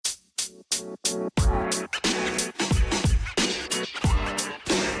Hey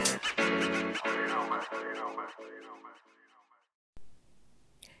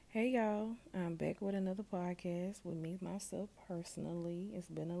y'all, I'm back with another podcast with me, myself personally. It's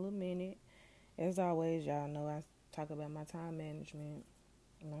been a little minute. As always, y'all know I talk about my time management.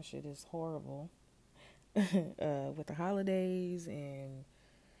 My shit is horrible with the holidays and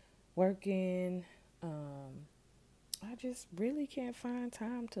working. I just really can't find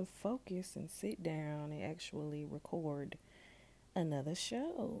time to focus and sit down and actually record another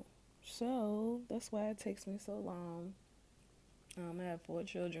show. So that's why it takes me so long. I have 4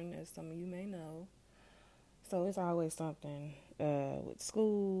 children, as some of you may know. So it's always something with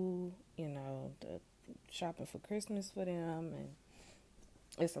school, the shopping for Christmas for them, and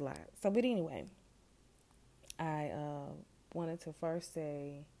it's a lot. So, but anyway, I wanted to first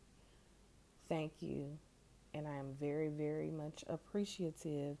say thank you, and I am very, very much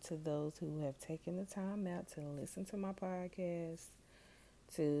appreciative to those who have taken the time out to listen to my podcast,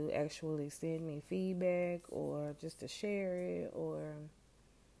 to actually send me feedback, or just to share it, or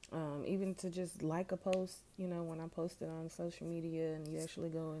even to just like a post, when I post it on social media and you actually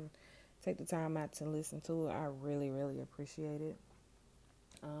go and take the time out to listen to it. I really, really appreciate it.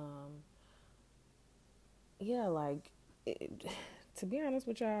 Um, yeah, like, to be honest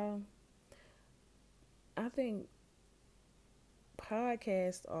with y'all, I think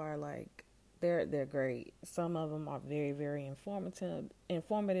podcasts are like, they're great. Some of them are very, very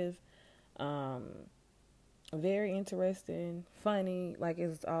informative, um, very interesting, funny. Like,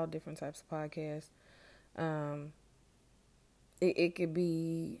 it's all different types of podcasts. Um, it could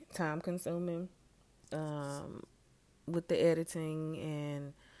be time consuming with the editing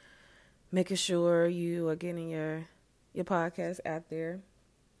and making sure you are getting your podcast out there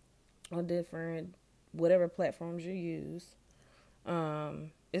on different whatever platforms you use.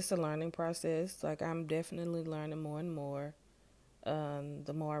 It's a learning process. Like, I'm definitely learning more and more.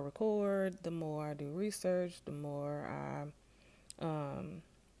 The more I record, the more I do research, the more I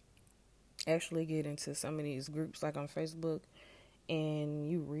actually get into some of these groups like on Facebook, and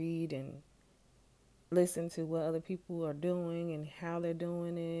you read and listen to what other people are doing and how they're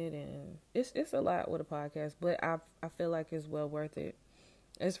doing it, and it's a lot with a podcast, but I feel like it's well worth it.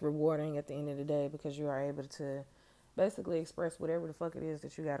 It's rewarding at the end of the day because you are able to basically express whatever the fuck it is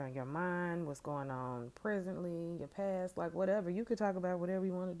that you got on your mind, what's going on presently, your past, like whatever. You could talk about whatever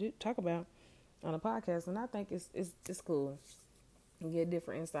you want to talk about on a podcast, and I think it's cool. You get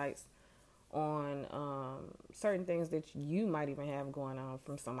different insights on certain things that you might even have going on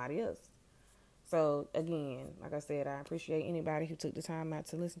from somebody else. So again, like I said, I appreciate anybody who took the time out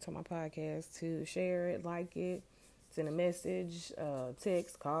to listen to my podcast, to share it, like it, send a message,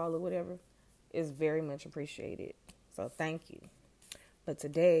 text, call, or whatever. It's very much appreciated. So thank you. But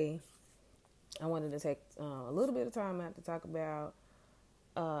today, I wanted to take a little bit of time out to talk about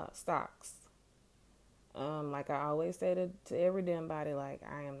stocks. Like I always say to every damn body, like,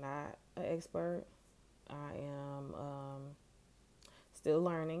 I am not an expert. I am still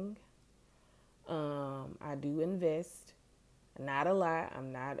learning. I do invest, not a lot.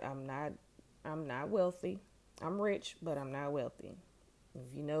 I'm not wealthy. I'm rich, but I'm not wealthy.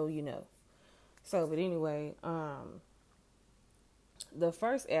 If you know, you know. So, but anyway, the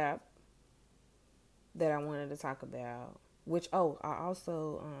first app that I wanted to talk about, which, I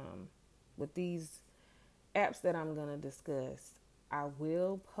also, with these apps that I'm going to discuss, I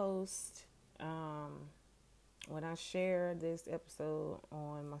will post, when I share this episode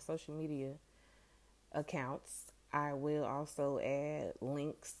on my social media accounts, I will also add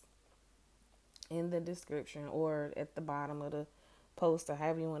links in the description or at the bottom of the post, or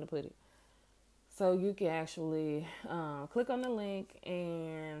however you want to put it. So you can actually click on the link,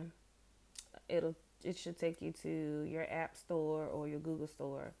 and it should take you to your app store or your Google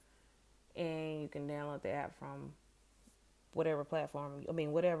store, and you can download the app from whatever platform,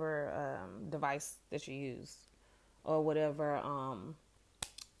 whatever device that you use, or whatever,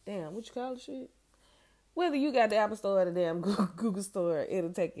 what you call the shit? Whether you got the Apple Store or the damn Google Store,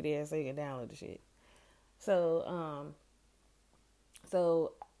 it'll take you there so you can download the shit. So,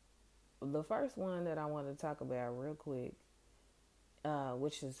 so the first one that I want to talk about real quick,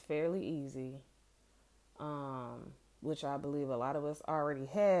 which is fairly easy, which I believe a lot of us already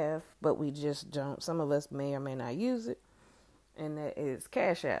have, but we just don't. Some of us may or may not use it, and that is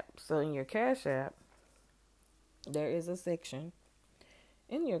Cash App. So in your Cash App, there is a section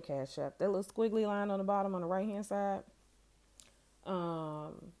in your Cash App, that little squiggly line on the bottom on the right hand side,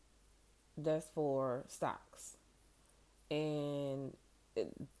 that's for stocks. And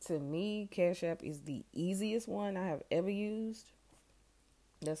to me, Cash App is the easiest one I have ever used.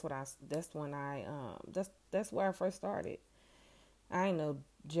 That's when that's where I first started. I ain't know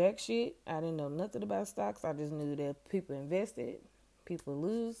jack shit. I didn't know nothing about stocks. I just knew that people invested, people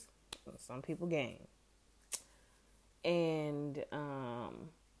lose, some people gain. And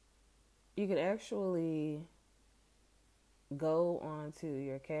you could actually go onto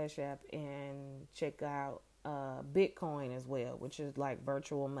your Cash App and check out Bitcoin as well, which is like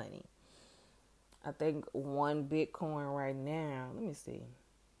virtual money. I think one Bitcoin right now, let me see,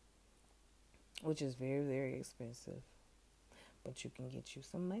 which is very, very expensive. But you can get you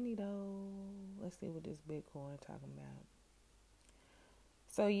some money though. Let's see what this Bitcoin talking about.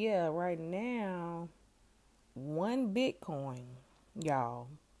 So yeah, right now, one Bitcoin, y'all,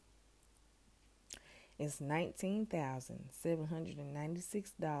 is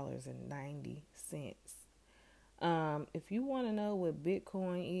 $19,796.90. If you want to know what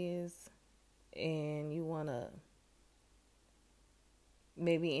Bitcoin is and you want to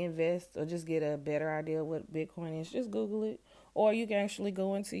maybe invest or just get a better idea of what Bitcoin is, just Google it. Or you can actually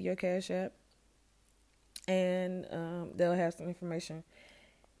go into your Cash App and they'll have some information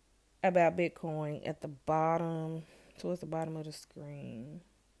about Bitcoin at the bottom, towards the bottom of the screen.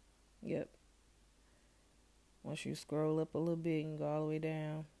 Yep. Once you scroll up a little bit, you can go all the way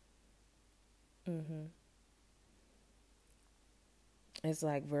down. It's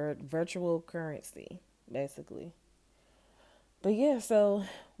like virtual currency, basically. But yeah, so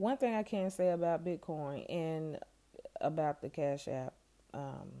one thing I can say about Bitcoin and about the Cash App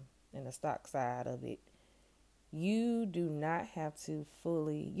and the stock side of it, you do not have to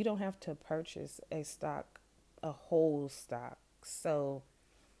you don't have to purchase a stock, a whole stock. So,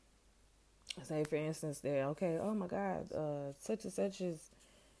 say for instance, okay, oh my God, such and such is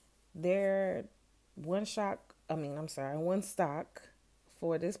their one one stock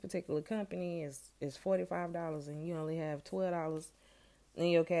for this particular company is $45 and you only have $12 in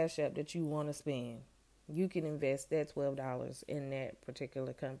your Cash App that you want to spend. You can invest that $12 in that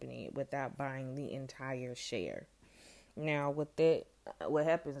particular company without buying the entire share. Now, what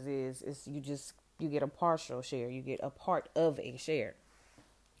happens is you get a partial share. You get a part of a share.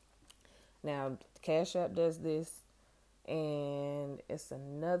 Now, Cash App does this, and it's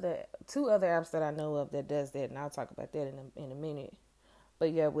two other apps that I know of that does that, and I'll talk about that in a minute.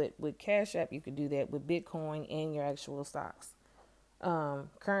 But yeah, with Cash App, you could do that with Bitcoin and your actual stocks.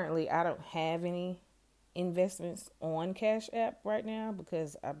 Currently, I don't have any investments on Cash App right now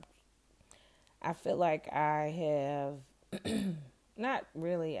because I feel like I have not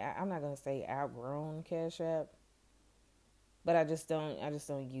really. I'm not gonna say outgrown Cash App, but I just don't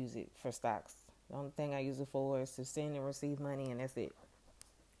use it for stocks. The only thing I use it for is to send and receive money, and that's it.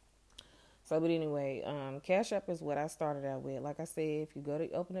 So, but anyway, Cash App is what I started out with. Like I said, if you go to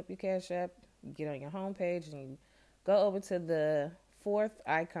open up your Cash App, you get on your home page and you go over to the fourth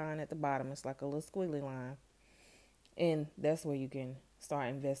icon at the bottom. It's like a little squiggly line. And that's where you can start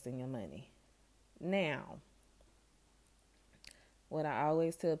investing your money. Now, what I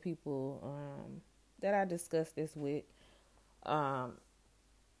always tell people that I discuss this with,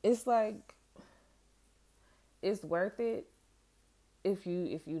 it's like it's worth it if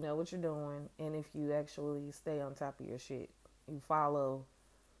you know what you're doing and if you actually stay on top of your shit. You follow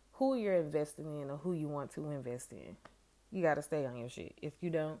who you're investing in or who you want to invest in. You got to stay on your shit. If you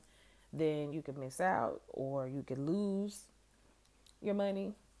don't, then you could miss out or you could lose your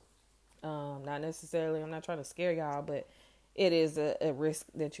money. Not necessarily, I'm not trying to scare y'all, but it is a risk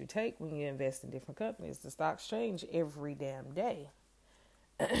that you take when you invest in different companies. The stocks change every damn day,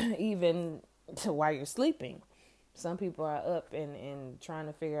 even to while you're sleeping. Some people are up and trying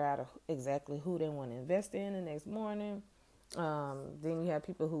to figure out exactly who they want to invest in the next morning. Then you have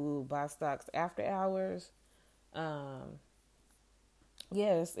people who buy stocks after hours.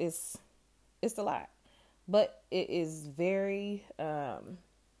 Yes, it's a lot, but it is very, for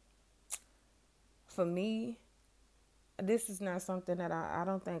me, this is not something that I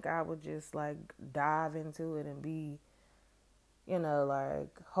don't think I would just like dive into it and be, like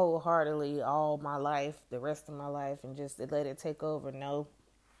wholeheartedly all my life, the rest of my life, and just let it take over. No,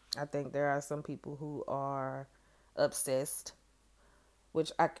 I think there are some people who are obsessed,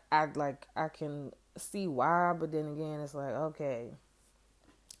 which I can see why, but then again, it's like, okay,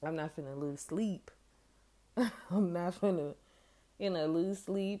 I'm not finna lose sleep. I'm not finna, lose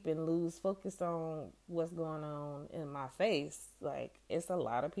sleep and lose focus on what's going on in my face. Like, it's a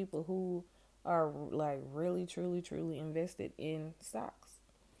lot of people who are like really, truly, truly invested in stocks.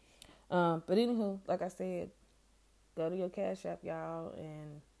 But anywho, like I said, go to your Cash App, y'all,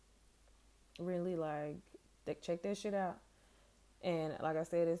 and really like check that shit out. And like I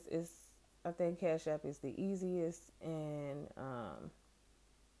said, it's I think Cash App is the easiest and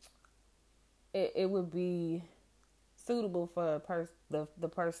it would be suitable for the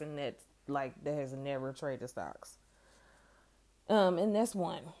person that's like that has never traded stocks. And that's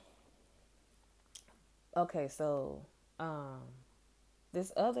one. Okay, so um,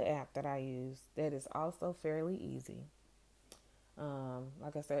 this other app that I use that is also fairly easy.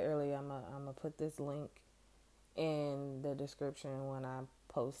 Like I said earlier, I'm gonna put this link in the description when I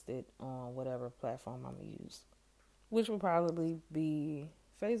post it on whatever platform I'm gonna use, which will probably be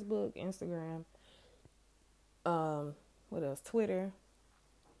Facebook, Instagram, what else? Twitter.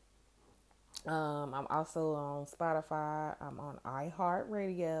 I'm also on Spotify. I'm on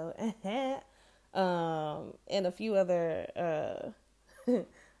iHeartRadio, and a few other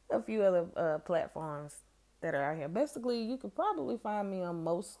platforms that are out here. Basically, you could probably find me on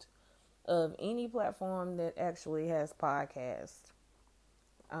most of any platform that actually has podcasts.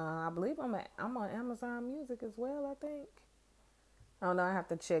 I believe I'm on Amazon Music as well. I think. I don't know. I have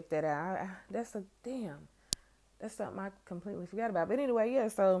to check that out. That's a damn. That's something I completely forgot about. But anyway, yeah.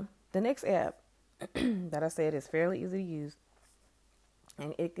 So the next app that I said is fairly easy to use,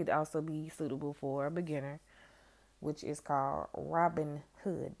 and it could also be suitable for a beginner, which is called Robin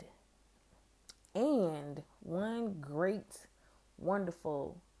Hood. And one great,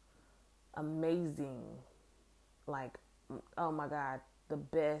 wonderful, amazing, like, oh my God, the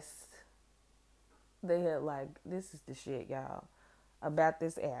best. They had like, this is the shit, y'all, about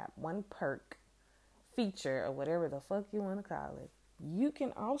this app. One perk, feature, or whatever the fuck you want to call it. You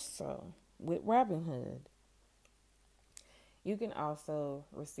can also, with Robinhood, you can also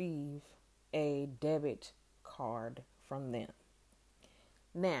receive a debit card from them.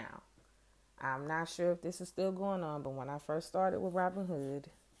 Now, I'm not sure if this is still going on, but when I first started with Robinhood,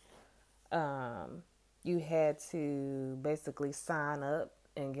 you had to basically sign up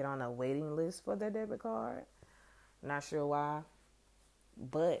and get on a waiting list for their debit card. Not sure why,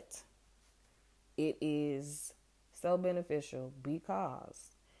 but it is so beneficial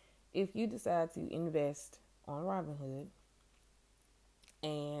because if you decide to invest on Robinhood,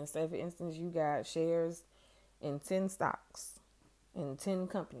 and say for instance you got shares in 10 stocks in 10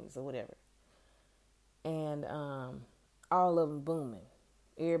 companies or whatever, and all of them booming,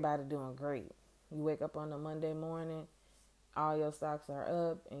 everybody doing great. You wake up on a Monday morning, all your stocks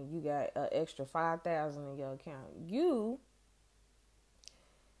are up, and you got an extra 5,000 in your account. You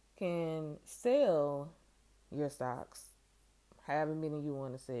can sell your stocks, however many you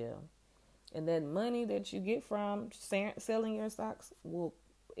want to sell, and that money that you get from selling your stocks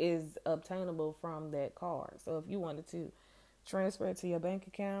is obtainable from that card. So if you wanted to transfer it to your bank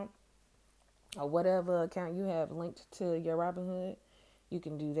account or whatever account you have linked to your Robinhood, you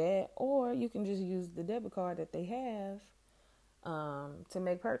can do that, or you can just use the debit card that they have to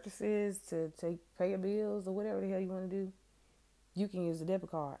make purchases, to pay your bills, or whatever the hell you want to do. You can use the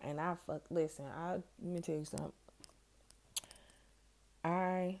debit card. And let me tell you something.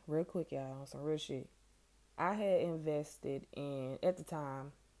 Real quick, y'all, some real shit. I had invested in, at the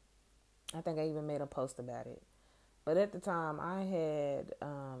time, I think I even made a post about it. But at the time, I had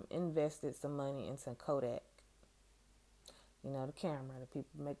invested some money into Kodak. You know, the camera. The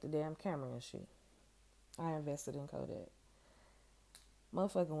people make the damn camera and shit. I invested in Kodak.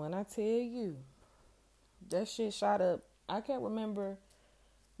 Motherfucker, when I tell you, that shit shot up. I can't remember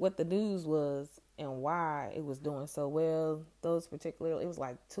what the news was and why it was doing so well. It was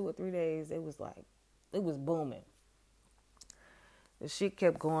like 2 or 3 days. It was booming. The shit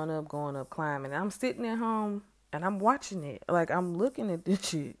kept going up, climbing. I'm sitting at home and I'm watching it. Like, I'm looking at this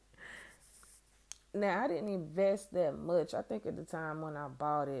shit. Now, I didn't invest that much. I think at the time when I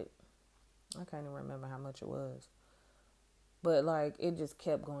bought it, I can't even remember how much it was. But, like, it just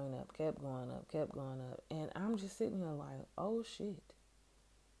kept going up. And I'm just sitting here like, oh, shit.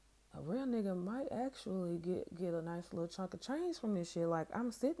 A real nigga might actually get a nice little chunk of change from this shit. Like,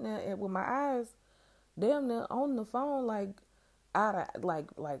 I'm sitting there with my eyes damn near on the phone, like, like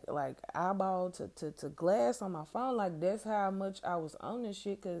eyeball to glass on my phone. Like, that's how much I was on this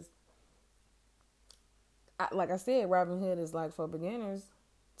shit. Because, like I said, Robinhood is like for beginners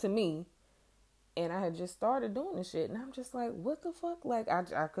to me. And I had just started doing this shit. And I'm just like, what the fuck? Like,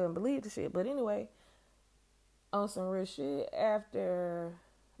 I couldn't believe the shit. But anyway, on some real shit, after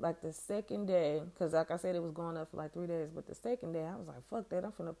like the second day, because like I said, it was going up for like 3 days. But the second day, I was like, fuck that.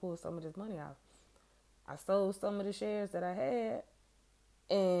 I'm finna pull some of this money out. I sold some of the shares that I had,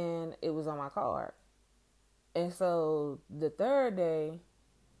 and it was on my card. And so the third day,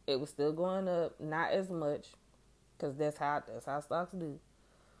 it was still going up, not as much, because that's how stocks do.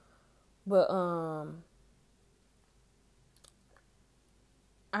 But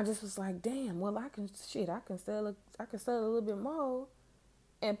I just was like, damn. Well, I can sell a little bit more,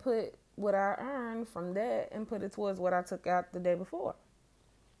 and put what I earned from that and put it towards what I took out the day before.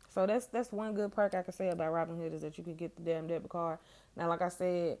 So that's one good perk I can say about Robinhood is that you can get the damn debit card. Now, like I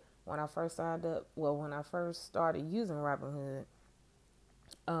said, when I first when I first started using Robinhood,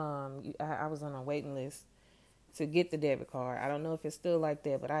 I was on a waiting list to get the debit card. I don't know if it's still like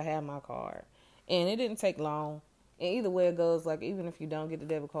that, but I have my card, and it didn't take long. And either way it goes, like even if you don't get the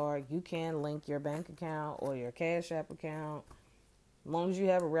debit card, you can link your bank account or your Cash App account, as long as you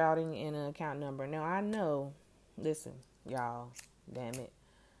have a routing and an account number. Now I know, listen, y'all, damn it,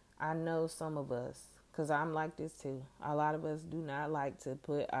 I know some of us, because I'm like this too. A lot of us do not like to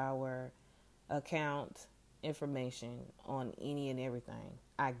put our account information on any and everything.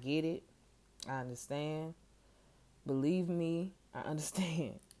 I get it. I understand. Believe me, I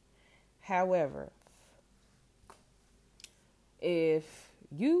understand. However, if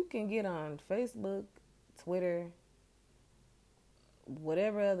you can get on Facebook, Twitter,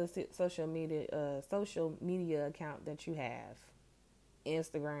 whatever other social media account that you have,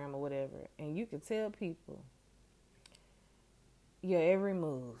 Instagram or whatever, and you can tell people your every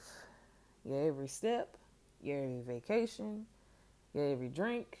move, your every step, your every vacation, your every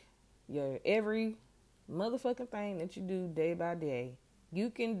drink, your every motherfucking thing that you do day by day, you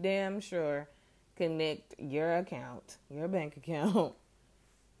can damn sure connect your account, your bank account,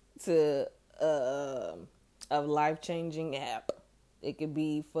 to a life-changing app. It could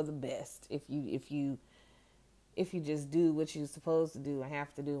be for the best if you just do what you're supposed to do and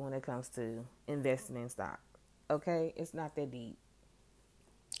have to do when it comes to investing in stock. Okay, it's not that deep.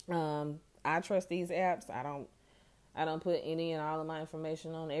 I trust these apps. I don't put any and all of my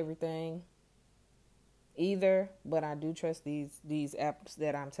information on everything either, but I do trust these apps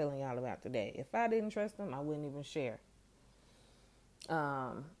that I'm telling y'all about today. If I didn't trust them, I wouldn't even share.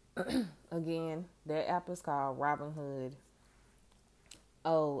 Again, that app is called Robinhood.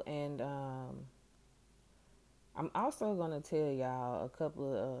 Oh, and I'm also gonna tell y'all a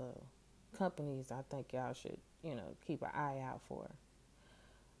couple of companies I think y'all should, keep an eye out for.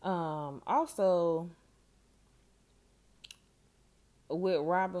 Also, with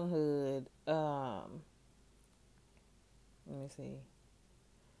Robinhood, let me see.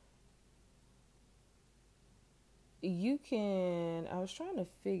 You can. I was trying to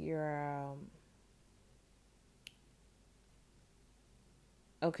figure out.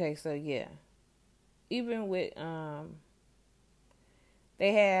 Okay, so yeah, even with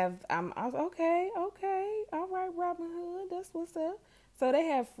they have. I was okay, all right, Robinhood, that's what's up. So they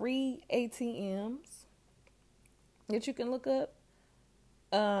have free ATMs that you can look up,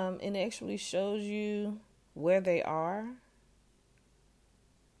 and it actually shows you where they are.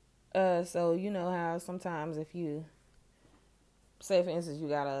 So you know how sometimes if you say, for instance, you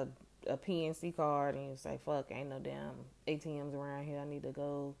got a PNC card and you say, fuck, ain't no damn ATMs around here, I need to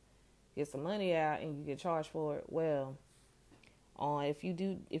go get some money out, and you get charged for it. Well, if you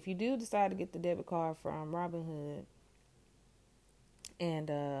do decide to get the debit card from Robinhood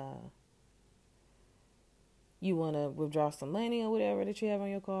and you want to withdraw some money or whatever that you have on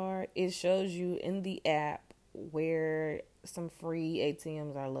your card, it shows you in the app where some free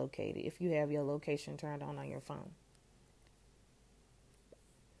ATMs are located if you have your location turned on your phone.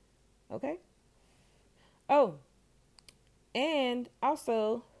 Okay? Oh, and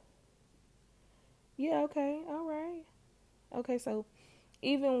also, yeah, okay, all right. Okay, so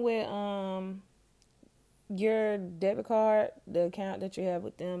even with your debit card, the account that you have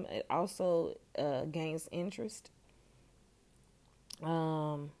with them, it also gains interest.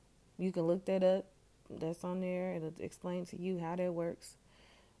 You can look that up. That's on there. It'll explain to you how that works.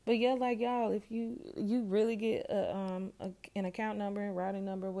 But yeah, like y'all, if you really get an account number, routing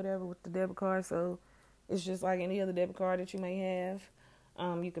number, whatever with the debit card, so it's just like any other debit card that you may have.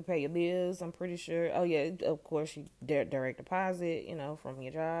 You can pay your bills, I'm pretty sure. Oh yeah, of course you direct deposit, from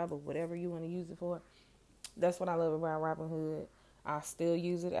your job or whatever you want to use it for. That's what I love about Robinhood. I still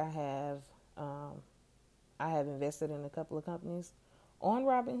use it. I have invested in a couple of companies on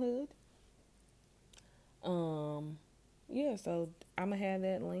Robinhood. Yeah, so I'm going to have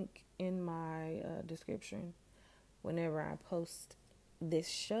that link in my description whenever I post this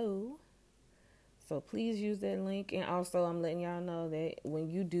show. So please use that link. And also I'm letting y'all know that when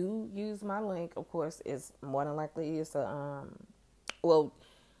you do use my link, of course, it's more than likely it's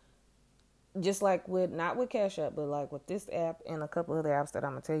just like not with Cash App, but like with this app and a couple other apps that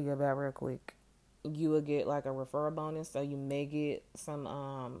I'm going to tell you about real quick, you will get like a referral bonus. So you may get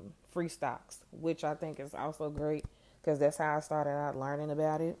some free stocks, which I think is also great because that's how I started out learning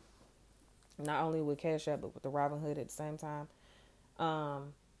about it. Not only with Cash App, but with the Robinhood at the same time.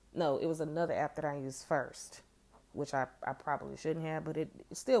 No, it was another app that I used first. which I probably shouldn't have, but it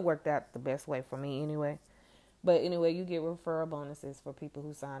still worked out the best way for me anyway. But anyway, you get referral bonuses for people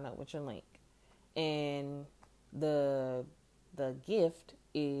who sign up with your link. And the gift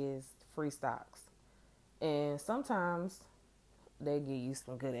is free stocks. And sometimes they give you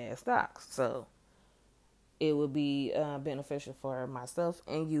some good ass stocks. So it would be beneficial for myself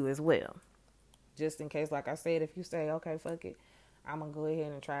and you as well. Just in case, like I said, if you say, okay, fuck it, I'm going to go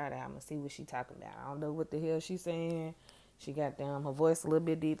ahead and try it out. I'm going to see what she talking about. I don't know what the hell she's saying. She got down, her voice a little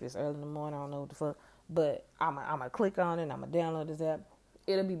bit deep. It's early in the morning. I don't know what the fuck. But I'm going to click on it. I'm going to download this app.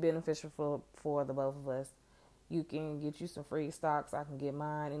 It'll be beneficial for the both of us. You can get you some free stocks. I can get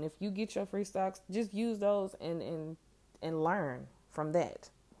mine. And if you get your free stocks, just use those and learn from that.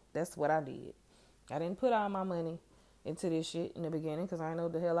 That's what I did. I didn't put all my money into this shit in the beginning because I didn't know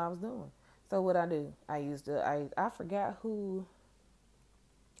what the hell I was doing. So what I do, I forgot who,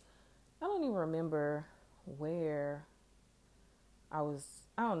 I don't even remember where I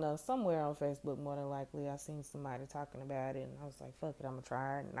don't know, somewhere on Facebook more than likely. I seen somebody talking about it and I was like, fuck it, I'm going to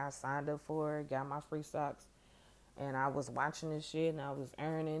try it. And I signed up for it, got my free stocks. And I was watching this shit and I was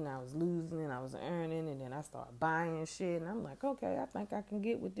earning, I was losing and I was earning. And then I started buying shit and I'm like, okay, I think I can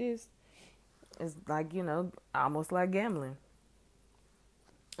get with this. It's like, almost like gambling.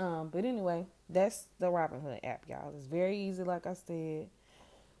 But anyway, that's the Robinhood app, y'all. It's very easy, like I said.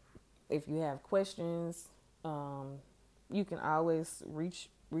 If you have questions, you can always reach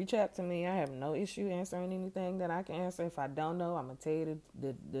out to me. I have no issue answering anything that I can answer. If I don't know, I'm going to tell you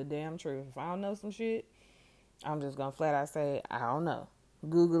the damn truth. If I don't know some shit, I'm just going to flat out say, I don't know.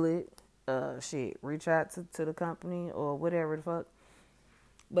 Google it. Reach out to the company or whatever the fuck.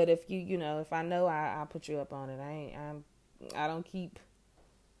 But if if I know, I'll put you up on it. I don't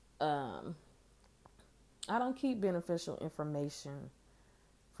keep beneficial information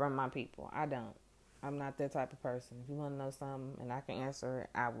from my people. I don't. I'm not that type of person. If you want to know something and I can answer it,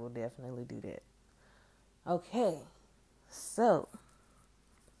 I will definitely do that. Okay. So,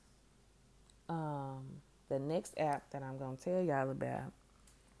 the next app that I'm going to tell y'all about,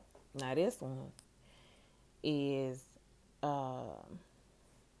 now this one is,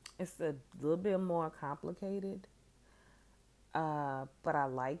 it's a little bit more complicated, but I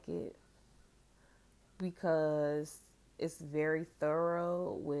like it because it's very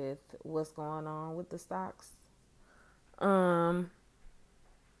thorough with what's going on with the stocks. The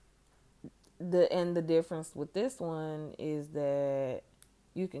difference with this one is that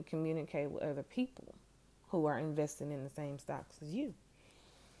you can communicate with other people who are investing in the same stocks as you.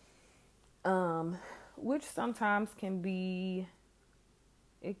 Which sometimes can be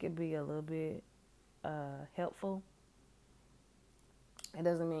a little bit helpful. It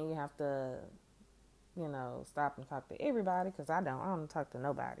doesn't mean you have to, stop and talk to everybody, because I don't talk to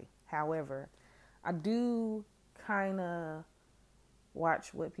nobody. However, I do kind of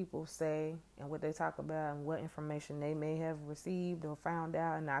watch what people say and what they talk about and what information they may have received or found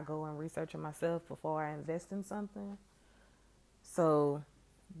out, and I go and research it myself before I invest in something. So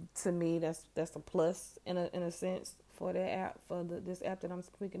to me, that's a plus in a sense for that app, for this app that I'm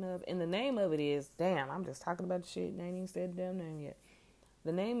speaking of. And the name of it is, I'm just talking about the shit and I ain't even said the damn name yet.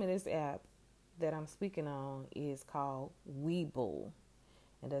 The name of this app that I'm speaking on is called Webull,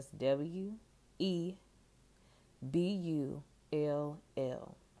 and that's WEBULL.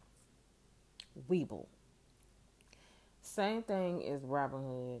 Webull. Same thing as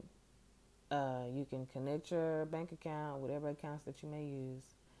Robinhood. You can connect your bank account, whatever accounts that you may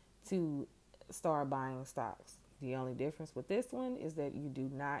use, to start buying stocks. The only difference with this one is that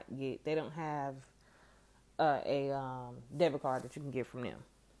they don't have a debit card that you can get from them,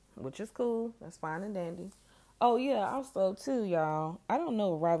 which is cool. That's fine and dandy. Oh yeah, also too, y'all, I don't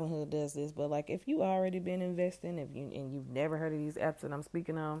know if Robinhood does this, but like if you already been investing, and you've never heard of these apps that I'm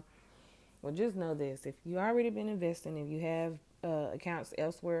speaking on, well, just know this: if you already been investing, if you have accounts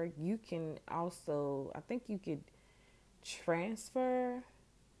elsewhere, you can also, I think you could transfer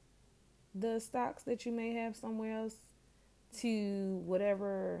the stocks that you may have somewhere else to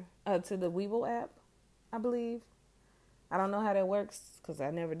whatever, to the Webull app, I believe. I don't know how that works because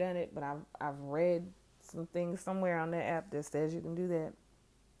I've never done it, but I've read some things somewhere on that app that says you can do that.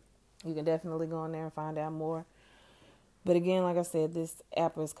 You can definitely go in there and find out more. But again, like I said, this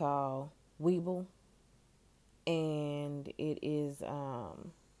app is called Webull, and it is, I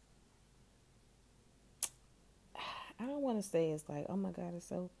don't want to say it's like, oh my God, it's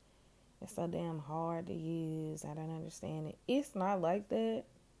so damn hard to use. I don't understand it. It's not like that.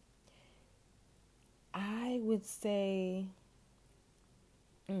 I would say,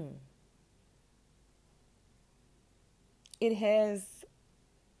 it has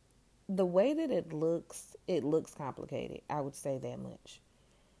the way that it looks complicated. I would say that much.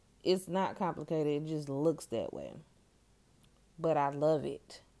 It's not complicated. It just looks that way. But I love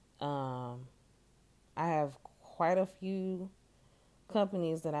it. I have quite a few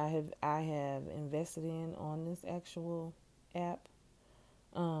companies that I have invested in on this actual app.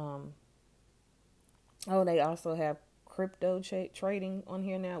 Oh, they also have crypto trading on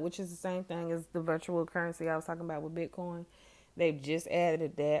here now, which is the same thing as the virtual currency I was talking about with Bitcoin. They've just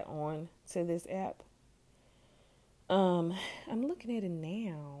added that on to this app. I'm looking at it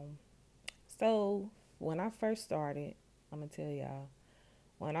now. So when I first started, I'm gonna tell y'all.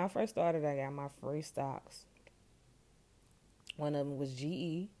 When I first started, I got my free stocks. One of them was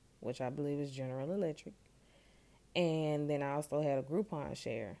GE, which I believe is General Electric, and then I also had a Groupon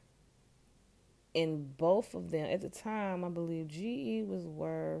share. In both of them, at the time, I believe GE was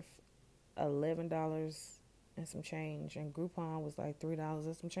worth $11 and some change, and Groupon was like $3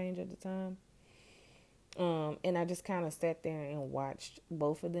 and some change at the time. And I just kind of sat there and watched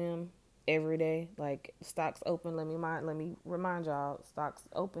both of them every day. Like stocks open. Let me remind y'all. Stocks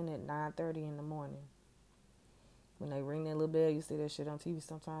open at 9:30 in the morning. When they ring that little bell, you see that shit on TV.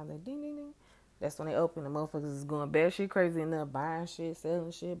 Sometimes they ding ding ding. That's when they open. The motherfuckers is going bad shit crazy enough, buying shit,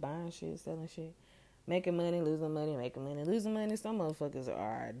 selling shit, buying shit, selling shit, making money, losing money, making money, losing money. Some motherfuckers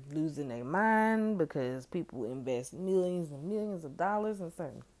are losing their mind because people invest millions and millions of dollars in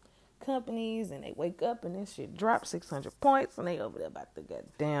certain companies, and they wake up and this shit drops 600 points, and they over there about to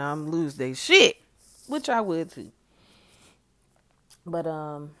goddamn lose their shit, which I would too. But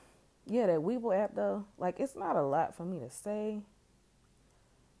yeah, that Weeble app though, like it's not a lot for me to say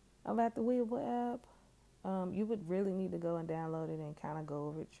about the Weeble app. You would really need to go and download it and kind of go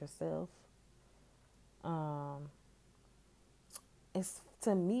over it yourself. It's,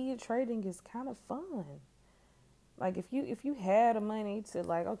 to me, trading is kind of fun. Like if you had the money to,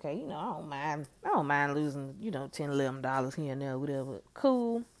 like, okay, I don't mind losing, $10, $11 here and there, whatever.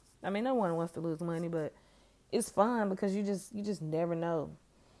 Cool. I mean, no one wants to lose money, but it's fun because you just never know.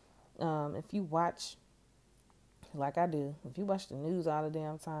 If you watch, like I do, if you watch the news all the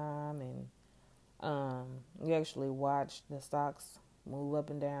damn time and you actually watch the stocks move up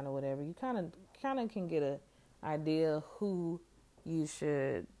and down or whatever, you kind of can get a idea who you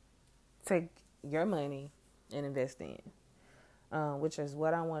should take your money and invest in, which is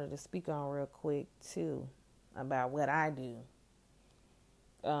what I wanted to speak on real quick too, about what I do.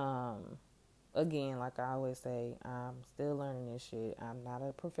 Again, like I always say, I'm still learning this shit. I'm not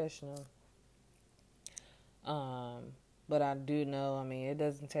a professional. But I do know, I mean, it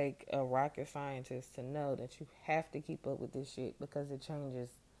doesn't take a rocket scientist to know that you have to keep up with this shit because it changes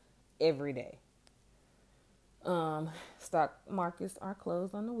every day. Stock markets are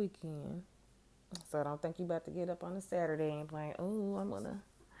closed on the weekend. So I don't think you about to get up on a Saturday and be like, oh, I'm gonna.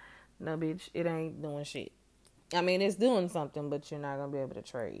 No, bitch, it ain't doing shit. I mean, it's doing something, but you're not gonna be able to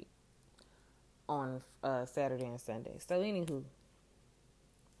trade on Saturday and Sunday. So, anywho,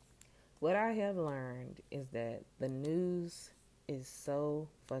 what I have learned is that the news is so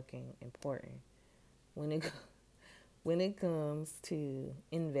fucking important when it comes to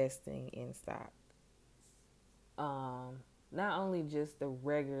investing in stock. Not only just the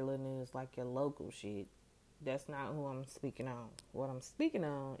regular news like your local shit. That's not who I'm speaking on. What I'm speaking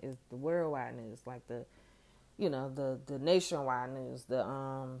on is the worldwide news, like the nationwide news, the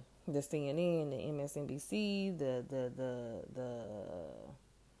CNN, the MSNBC, the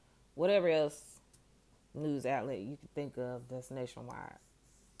whatever else news outlet you can think of that's nationwide.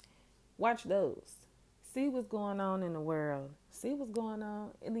 Watch those. See what's going on in the world. See what's going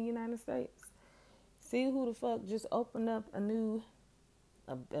on in the United States. See who the fuck just opened up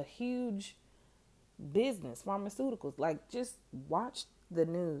a huge business, pharmaceuticals. Like, just watch the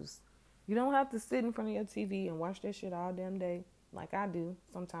news. You don't have to sit in front of your TV and watch that shit all damn day like I do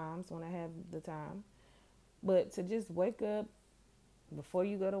sometimes when I have the time. But to just wake up before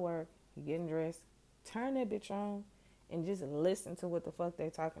you go to work, you getting dressed, turn that bitch on and just listen to what the fuck they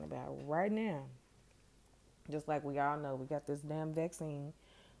talking about right now. Just like we all know, we got this damn vaccine,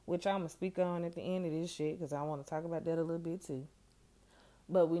 which I'm going to speak on at the end of this shit because I want to talk about that a little bit too.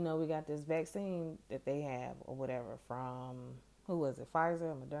 But we know we got this vaccine that they have or whatever from, who was it, Pfizer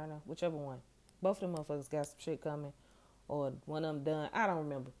or Moderna, whichever one. Both of them motherfuckers got some shit coming, or one of them done. I don't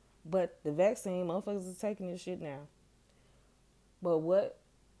remember. But the vaccine, motherfuckers is taking this shit now. But what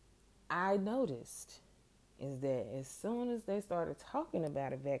I noticed is that as soon as they started talking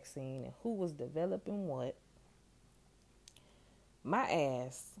about a vaccine and who was developing what, my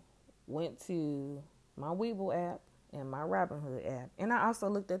ass went to my Weeble app and my Robinhood app. And I also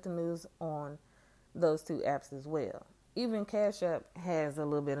looked at the news on those two apps as well. even Cash App has a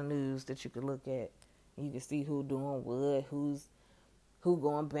little bit of news that you could look at. You can see who doing what, who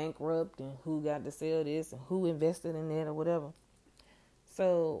going bankrupt, and who got to sell this, and who invested in it or whatever.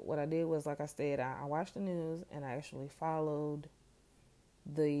 So what I did was, like I said, I watched the news, and I actually followed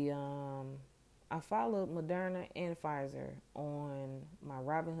the I followed Moderna and Pfizer on my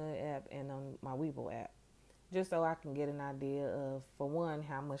Robinhood app and on my Webull app, just so I can get an idea of, for one,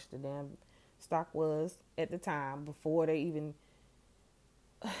 how much the damn stock was at the time before they even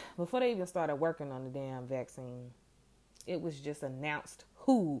started working on the damn vaccine. It was just announced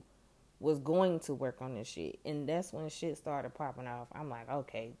who was going to work on this shit, and that's when shit started popping off. I'm like,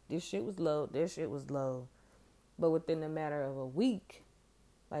 okay, this shit was low, but within a matter of a week,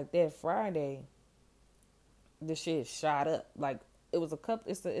 like that Friday, the shit shot up. Like, it was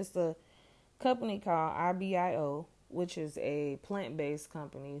it's a company called IBIO, which is a plant-based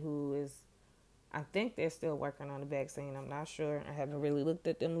company who is, I think they're still working on the vaccine. I'm not sure. I haven't really looked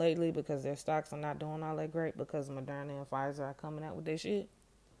at them lately because their stocks are not doing all that great because Moderna and Pfizer are coming out with their shit.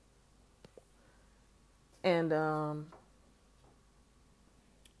 And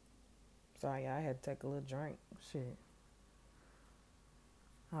sorry, I had to take a little drink. Shit.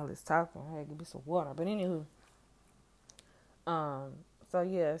 All this talking, I had to give me some water. But anywho, so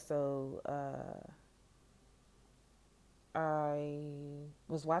yeah, I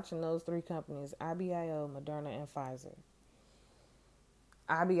was watching those three companies, IBIO, Moderna, and Pfizer.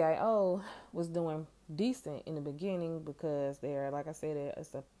 IBIO was doing decent in the beginning because they're, like I said,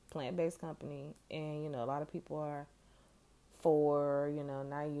 it's a plant-based company, and, you know, a lot of people are for, you know,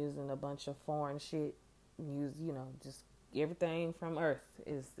 not using a bunch of foreign shit. Use, you know, just everything from Earth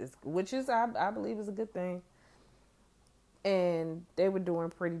is which is, I believe, is a good thing. And they were doing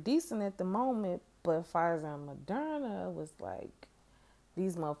pretty decent at the moment, but Pfizer and Moderna was like,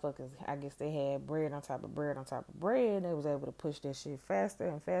 these motherfuckers, I guess they had bread on top of bread on top of bread. They was able to push that shit faster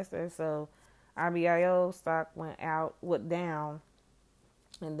and faster. So IBIO stock went down,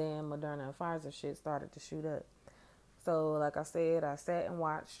 and then Moderna and Pfizer shit started to shoot up. So like I said, I sat and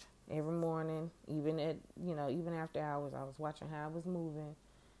watched every morning, even after hours, I was watching how it was moving.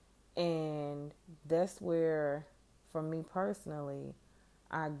 And that's where, for me personally,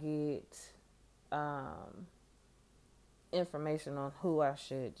 I get information on who I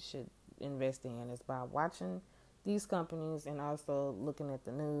should invest in, is by watching these companies and also looking at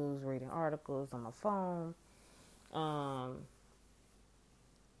the news, reading articles on my phone.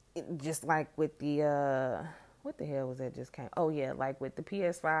 Just like with the what the hell was that just came? Oh yeah, like with the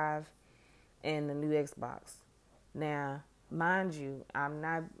PS5 and the new Xbox. Now, mind you, I'm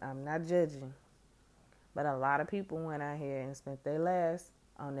not judging, but a lot of people went out here and spent their last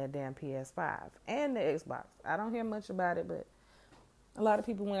on that damn PS5 and the Xbox. I don't hear much about it, but a lot of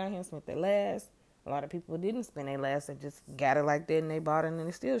people went out here and spent their last. A lot of people didn't spend their last and just got it like that, and they bought it and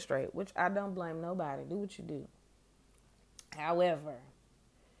it's still straight, which I don't blame nobody. Do what you do. However,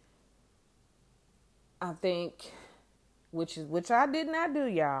 I think, which I did not do,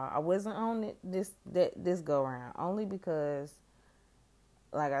 y'all. I wasn't on it this go around, only because,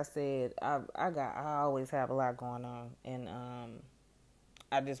 like I said, I always have a lot going on, and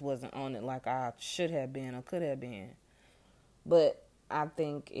I just wasn't on it like I should have been or could have been. But I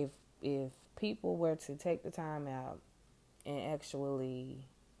think if people were to take the time out and actually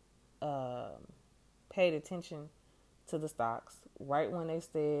paid attention to the stocks right when they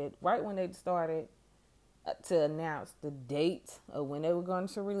started to announce the date of when they were going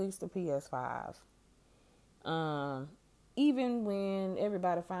to release the PS5, even when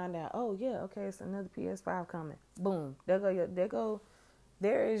everybody find out, oh yeah, okay, it's another PS5 coming, boom,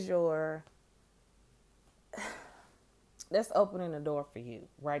 there is your, that's opening the door for you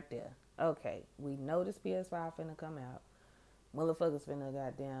right there. Okay, we know this PS5 finna come out. Motherfuckers finna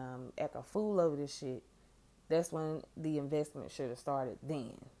goddamn act a fool over this shit. That's when the investment should have started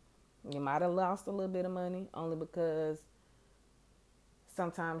then. You might have lost a little bit of money only because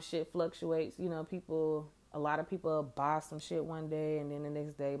sometimes shit fluctuates. You know, a lot of people buy some shit one day and then the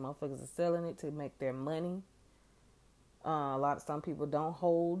next day motherfuckers are selling it to make their money. Some people don't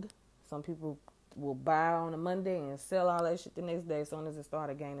hold. Some people will buy on a Monday and sell all that shit the next day as soon as it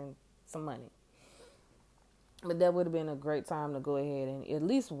started gaining some money. But that would have been a great time to go ahead and at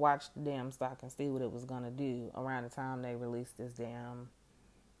least watch the damn stock and see what it was going to do around the time they released this damn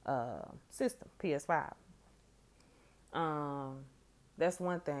system, PS5. That's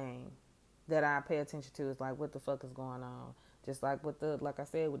one thing that I pay attention to, is like, what the fuck is going on? Just like like I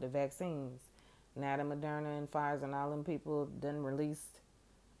said, with the vaccines. Now that Moderna and Pfizer and all them people done released,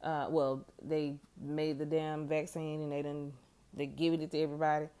 they made the damn vaccine and they giving it to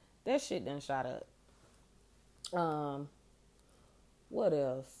everybody. That shit done shot up. Um, what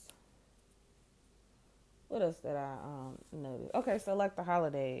else? What else did I notice? Okay, so like the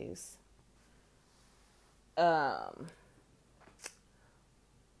holidays. Um,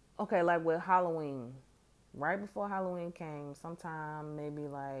 okay, like with Halloween, right before Halloween came, sometime maybe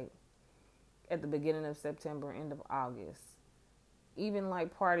like at the beginning of September, end of August. Even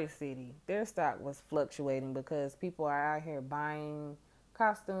like Party City, their stock was fluctuating because people are out here buying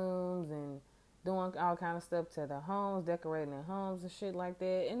costumes and doing all kind of stuff to their homes, decorating their homes and shit like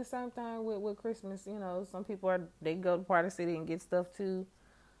that. And the same thing with Christmas, you know, some people they go to Party City and get stuff too.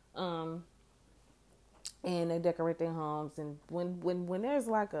 Um, and they decorate their homes. And when there's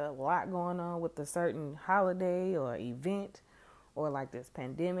like a lot going on with a certain holiday or event, or like this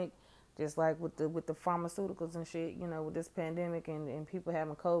pandemic, just like with the pharmaceuticals and shit, you know, with this pandemic and people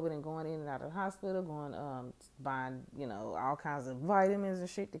having COVID and going in and out of the hospital, going buying, you know, all kinds of vitamins and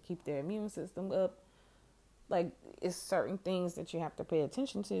shit to keep their immune system up. Like, it's certain things that you have to pay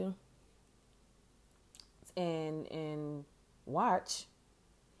attention to and watch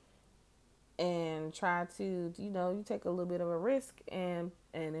and try to, you know, you take a little bit of a risk and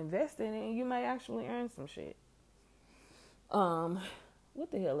invest in it, and you may actually earn some shit. What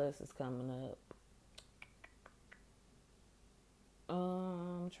the hell else is coming up?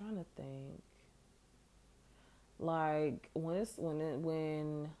 I'm trying to think. Like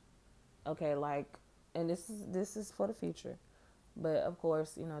when okay, like, and this is for the future, but of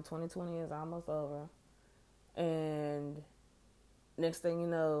course, you know, 2020 is almost over, and next thing you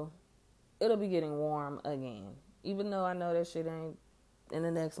know, it'll be getting warm again. Even though I know that shit ain't in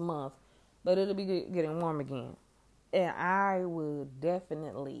the next month, but it'll be getting warm again, and I would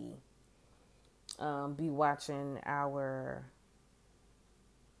definitely be watching our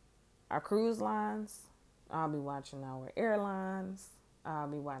cruise lines. I'll be watching our airlines. I'll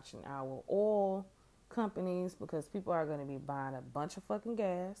be watching our oil companies, because people are going to be buying a bunch of fucking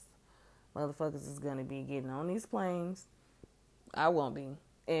gas. Motherfuckers is going to be getting on these planes. I won't be.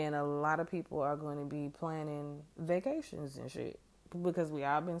 And a lot of people are going to be planning vacations and shit, because we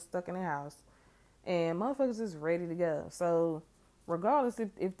all been stuck in the house. And motherfuckers is ready to go. So regardless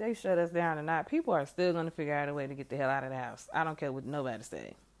if they shut us down or not, people are still going to figure out a way to get the hell out of the house. I don't care what nobody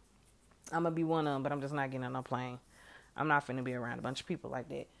say. I'm going to be one of them, but I'm just not getting on no plane. I'm not finna be around a bunch of people like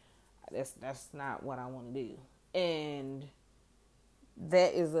that. That's not what I want to do. And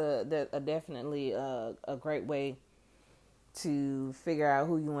that is a definitely a great way to figure out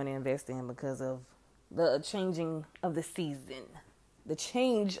who you want to invest in, because of the changing of the season. The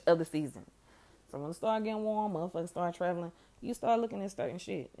change of the season. So when it start getting warm, motherfuckers start traveling, you start looking at certain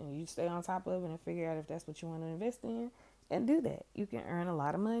shit, and you stay on top of it and figure out if that's what you want to invest in, and do that. You can earn a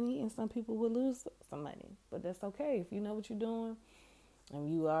lot of money, and some people will lose some money, but that's okay. If you know what you're doing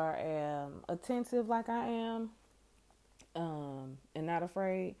and you are attentive like I am, and not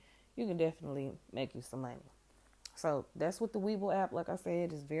afraid, you can definitely make you some money. So that's what the Weeble app, like I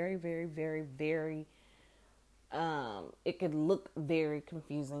said, is very, very, very, very, it could look very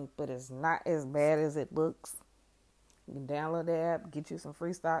confusing, but it's not as bad as it looks. You can download the app, get you some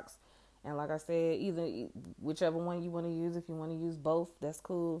free stocks. And like I said, whichever one you want to use, if you want to use both, that's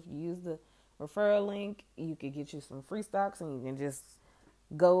cool. If you use the referral link, you could get you some free stocks, and you can just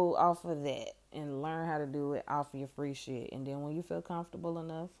go off of that and learn how to do it off of your free shit. And then when you feel comfortable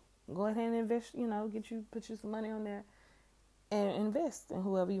enough, go ahead and invest, you know, put you some money on there and invest in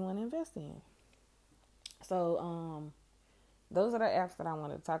whoever you want to invest in. So, those are the apps that I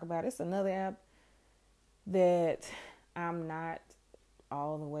want to talk about. It's another app that I'm not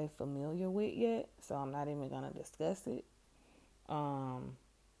all the way familiar with yet, so I'm not even going to discuss it. I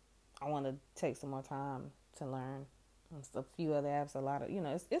want to take some more time to learn. It's a few other apps, a lot of, you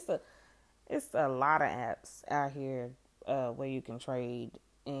know, it's a lot of apps out here where you can trade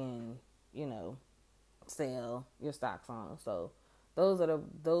and, you know, sell your stocks on. So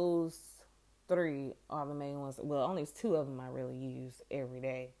those three are the main ones. Well, only two of them I really use every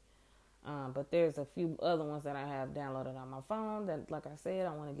day. But there's a few other ones that I have downloaded on my phone that, like I said,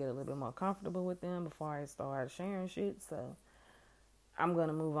 I want to get a little bit more comfortable with them before I start sharing shit. So I'm going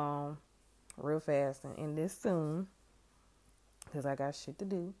to move on real fast and end this soon, because I got shit to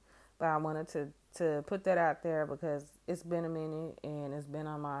do. But I wanted to put that out there because it's been a minute and it's been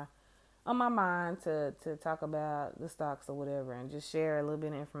on my mind to talk about the stocks or whatever, and just share a little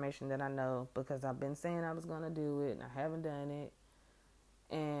bit of information that I know, because I've been saying I was going to do it and I haven't done it.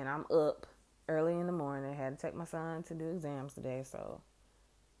 And I'm up early in the morning. I had to take my son to do exams today. So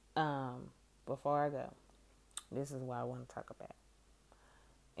before I go, this is what I want to talk about.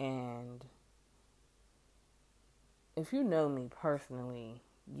 And if you know me personally,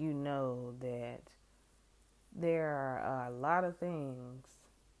 you know that there are a lot of things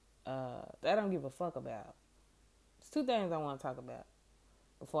that I don't give a fuck about. There's two things I want to talk about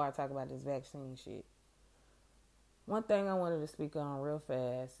before I talk about this vaccine shit. One thing I wanted to speak on real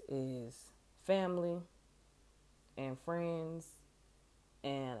fast is family and friends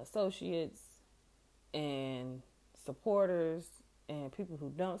and associates and supporters and people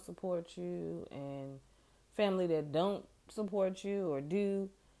who don't support you and family that don't support you or do.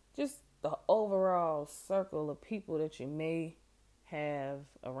 Just the overall circle of people that you may have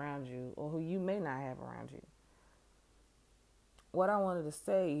around you or who you may not have around you. What I wanted to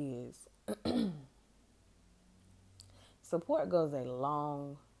say is support goes a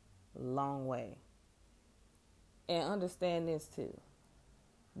long, long way. And understand this too.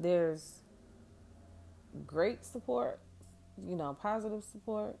 There's great support, positive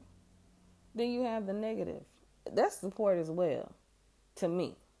support. Then you have the negative. That's support as well, to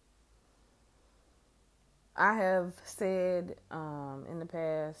me. I have said in the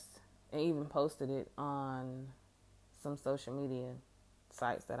past, and even posted it on some social media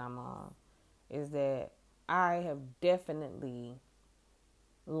sites that I'm on, is that I have definitely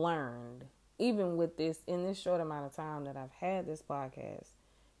learned, even with this, in this short amount of time that I've had this podcast,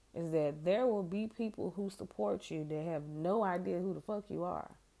 is that there will be people who support you that have no idea who the fuck you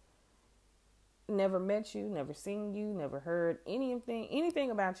are. Never met you, never seen you, never heard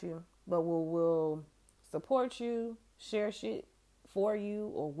anything about you, but will support you, share shit for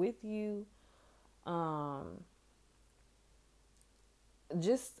you or with you.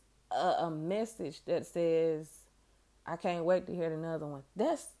 Just a message that says, I can't wait to hear another one.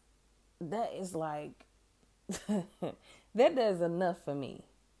 That is like, that does enough for me.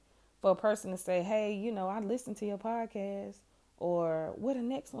 For a person to say, hey, I listened to your podcast, or where the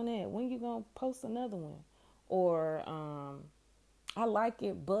next one at? When you gonna post another one? Or I like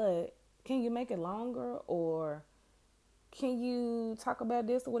it, but can you make it longer? Or can you talk about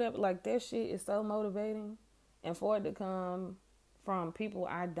this or whatever? Like, that shit is so motivating. And for it to come from people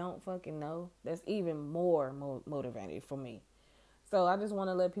I don't fucking know, that's even more motivating for me. So I just want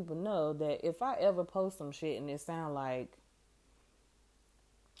to let people know that if I ever post some shit and it sound like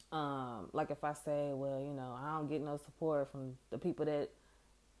if I say, well, I don't get no support from the people that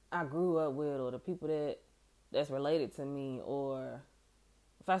I grew up with or the people that's related to me, or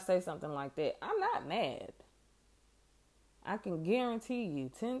if I say something like that, I'm not mad. I can guarantee you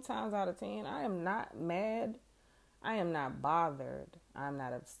 10 times out of 10, I am not mad. I am not bothered. I'm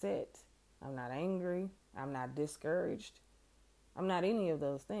not upset. I'm not angry. I'm not discouraged. I'm not any of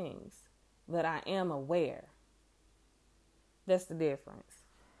those things. But I am aware. That's the difference.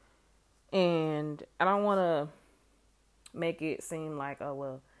 And I don't want to make it seem like, oh,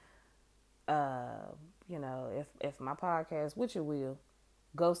 well, if my podcast, which it will,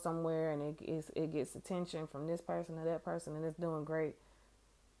 go somewhere and it gets attention from this person or that person and it's doing great,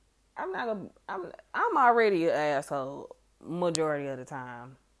 I'm already an asshole majority of the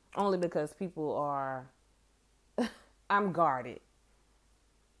time, only because people are, I'm guarded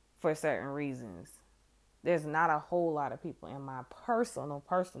for certain reasons. There's not a whole lot of people in my personal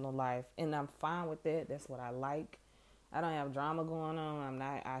life, and I'm fine with that. That's what I like. I don't have drama going on. I'm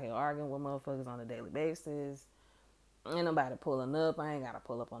not out here arguing with motherfuckers on a daily basis. Ain't nobody pulling up. I ain't got to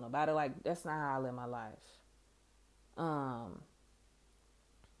pull up on nobody. Like, that's not how I live my life.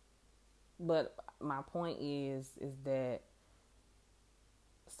 But my point is that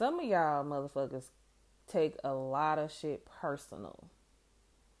some of y'all motherfuckers take a lot of shit personal.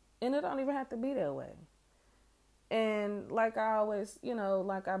 And it don't even have to be that way. And like I always,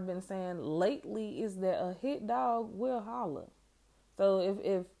 like I've been saying lately, is that a hit dog will holler. So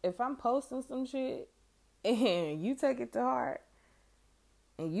if I'm posting some shit and you take it to heart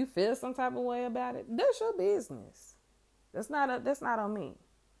and you feel some type of way about it, that's your business. That's not on me.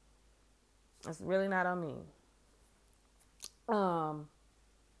 That's really not on me. I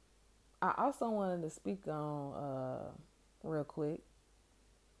also wanted to speak on real quick,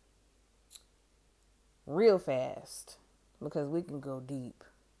 real fast, because we can go deep,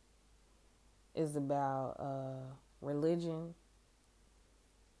 is about religion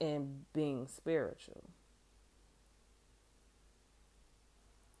and being spiritual.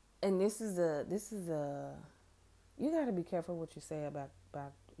 And this is a you got to be careful what you say about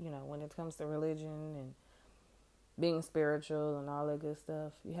when it comes to religion and being spiritual and all that good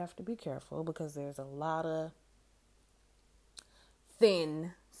stuff. You have to be careful because there's a lot of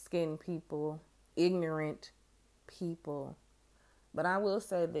thin-skinned people, ignorant people. But I will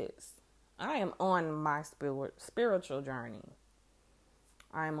say this. I am on my spiritual journey.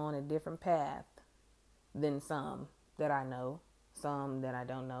 I am on a different path than some that I know, some that I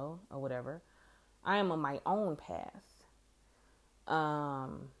don't know, or whatever. I am on my own path.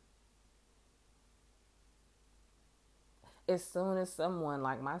 As soon as someone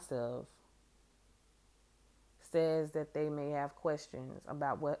like myself says that they may have questions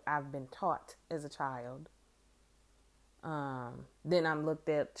about what I've been taught as a child, then I'm looked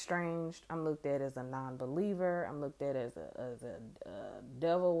at strange. I'm looked at as a non-believer. I'm looked at as a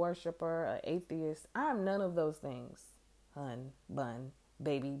devil worshiper, an atheist. I'm none of those things, hun, bun,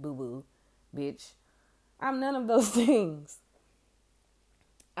 baby, boo-boo, bitch. I'm none of those things.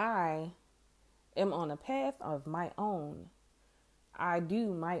 I am on a path of my own. I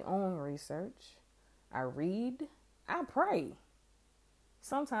do my own research. I read. I pray.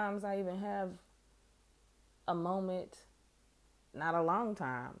 Sometimes I even have a moment, not a long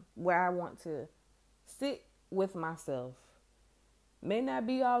time, where I want to sit with myself. May not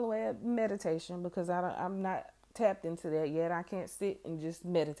be all the way at meditation because I'm not tapped into that yet. I can't sit and just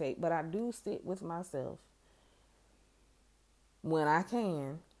meditate, but I do sit with myself when I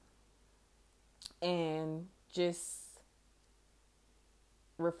can and just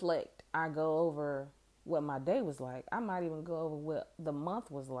reflect. I go over what my day was like. I might even go over what the month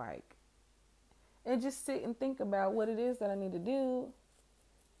was like. And just sit and think about what it is that I need to do.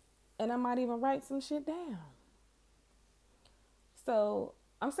 And I might even write some shit down. So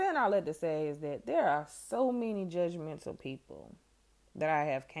I'm saying all that to say is that there are so many judgmental people that I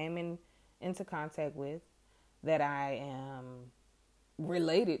have into contact with, that I am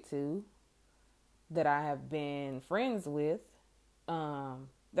related to, that I have been friends with,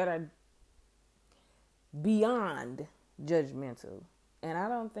 that are beyond judgmental. And I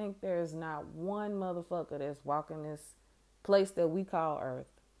don't think there's not one motherfucker that's walking this place that we call Earth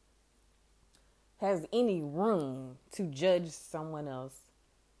has any room to judge someone else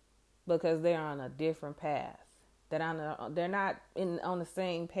because they're on a different path. They're not on the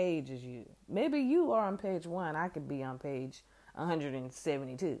same page as you. Maybe you are on page 1. I could be on page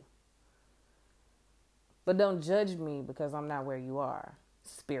 172. But don't judge me because I'm not where you are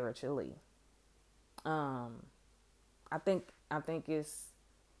spiritually. I think it's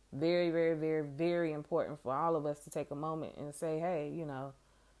very, very, very, very important for all of us to take a moment and say, hey,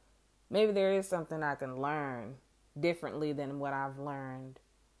 maybe there is something I can learn differently than what I've learned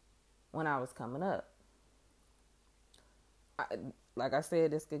when I was coming up. Like I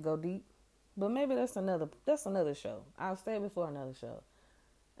said, this could go deep, but maybe that's another show. I'll say it before another show.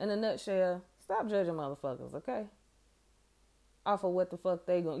 In a nutshell, stop judging motherfuckers, okay? Off of what the fuck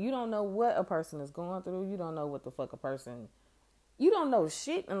they going. You don't know what a person is going through. You don't know what the fuck you don't know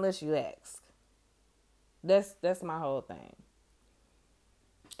shit unless you ask. That's my whole thing.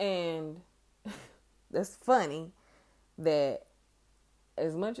 And that's funny that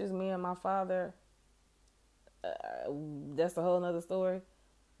as much as me and my father, that's a whole nother story.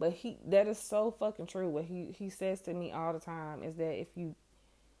 But that is so fucking true. What he says to me all the time is that if you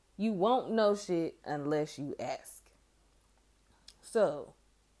won't know shit unless you ask. So,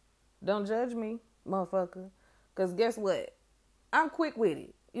 don't judge me, motherfucker. Because guess what? I'm quick with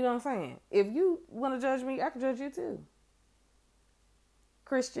it. You know what I'm saying? If you want to judge me, I can judge you too.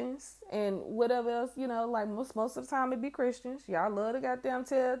 Christians and whatever else, like most of the time it be Christians. Y'all love to goddamn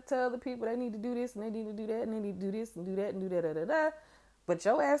tell the people they need to do this and they need to do that and they need to do this and do that and do that. But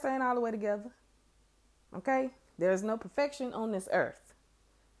your ass ain't all the way together. Okay? There's no perfection on this earth.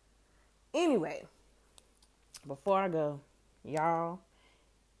 Anyway, before I go, y'all,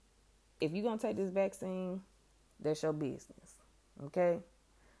 if you're going to take this vaccine, that's your business. Okay?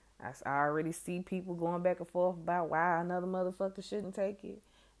 I already see people going back and forth about why another motherfucker shouldn't take it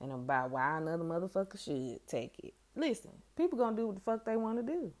and about why another motherfucker should take it. Listen, people going to do what the fuck they want to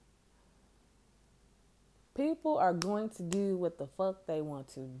do. People are going to do what the fuck they want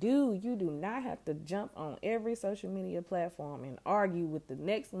to do. You do not have to jump on every social media platform and argue with the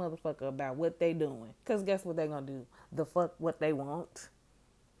next motherfucker about what they doing. Because guess what they going to do? The fuck what they want.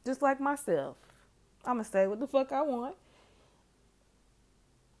 Just like myself. I'm going to say what the fuck I want.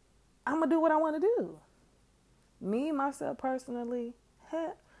 I'm going to do what I want to do. Me, myself, personally,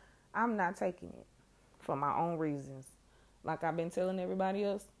 I'm not taking it for my own reasons. Like I've been telling everybody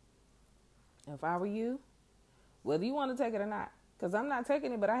else, if I were you, whether you want to take it or not, because I'm not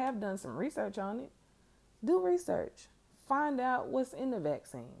taking it, but I have done some research on it. Do research. Find out what's in the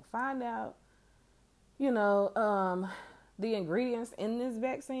vaccine. Find out, the ingredients in this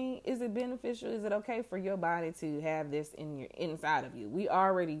vaccine. Is it beneficial? Is it okay for your body to have this inside of you? We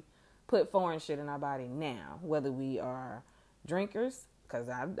already put foreign shit in our body now, whether we are drinkers, because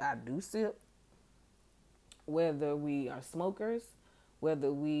I do sip, whether we are smokers,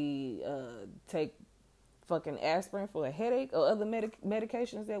 whether we take fucking aspirin for a headache or other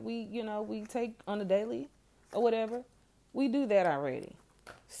medications that we take on a daily or whatever. We do that already.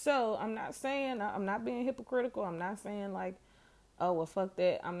 So I'm not being hypocritical. I'm not saying like, oh, well, fuck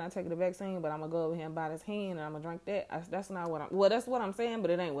that, I'm not taking the vaccine, but I'm going to go over here and buy this hand and I'm going to drink that. That's not what that's what I'm saying, but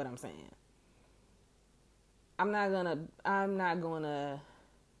it ain't what I'm saying. I'm not going to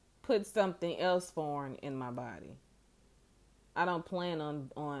put something else foreign in my body. I don't plan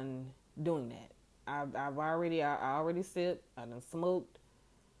on doing that. I already sipped. I done smoked.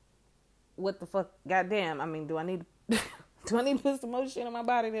 What the fuck? Goddamn. I mean, do I need to put some more shit in my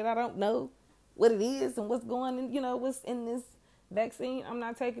body that I don't know what it is and what's going in, what's in this vaccine? I'm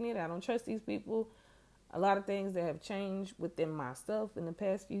not taking it. I don't trust these people. A lot of things that have changed within myself in the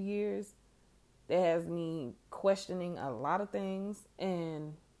past few years that has me questioning a lot of things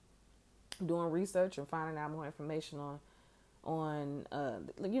and doing research and finding out more information on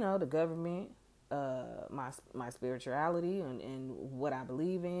the government, my spirituality and what I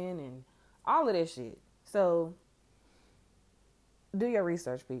believe in and all of that shit. So do your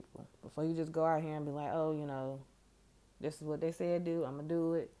research, people, before you just go out here and be like, oh, this is what they said do, I'm gonna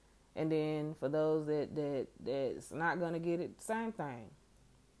do it. And then for those that's not gonna get it, same thing.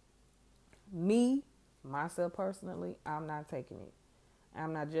 Myself personally, I'm not taking it.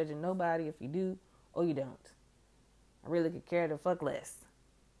 I'm not judging nobody if you do or you don't. I really could care the fuck less.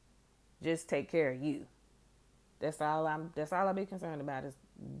 Just take care of you. That's all I be concerned about is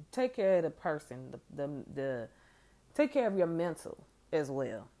take care of the person, the take care of your mental as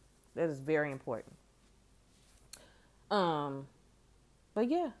well. That is very important. But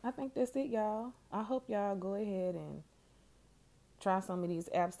yeah, I think that's it, y'all. I hope y'all go ahead and try some of these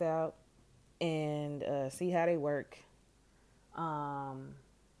apps out and see how they work.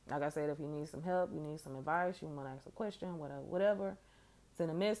 Like I said, if you need some help, you need some advice, you want to ask a question, whatever,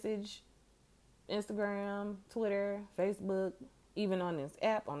 send a message. Instagram, Twitter, Facebook, even on this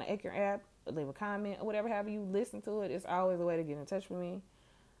app, on the Anchor app, leave a comment or whatever, however you listen to it. It's always a way to get in touch with me.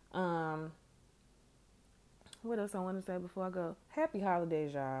 What else I want to say before I go? Happy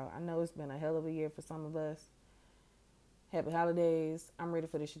holidays, y'all. I know it's been a hell of a year for some of us. Happy holidays. I'm ready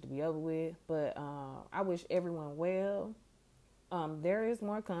for this shit to be over with. But I wish everyone well. There is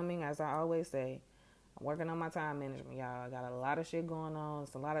more coming, as I always say. I'm working on my time management, y'all. I got a lot of shit going on.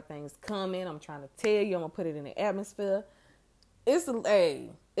 It's a lot of things coming. I'm trying to tell you. I'm going to put it in the atmosphere. It's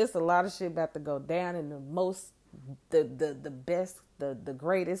a lot of shit about to go down in the best, the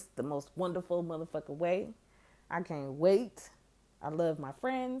greatest, the most wonderful motherfucking way. I can't wait. I love my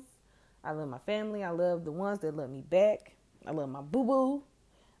friends. I love my family. I love the ones that love me back. I love my boo-boo.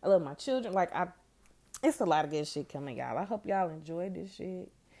 I love my children. It's a lot of good shit coming, y'all. I hope y'all enjoyed this shit.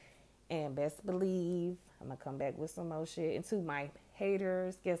 And best believe I'm going to come back with some more shit. And to my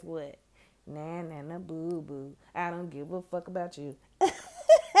haters, guess what? Nah, boo-boo. I don't give a fuck about you.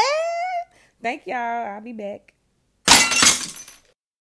 Thank y'all. I'll be back.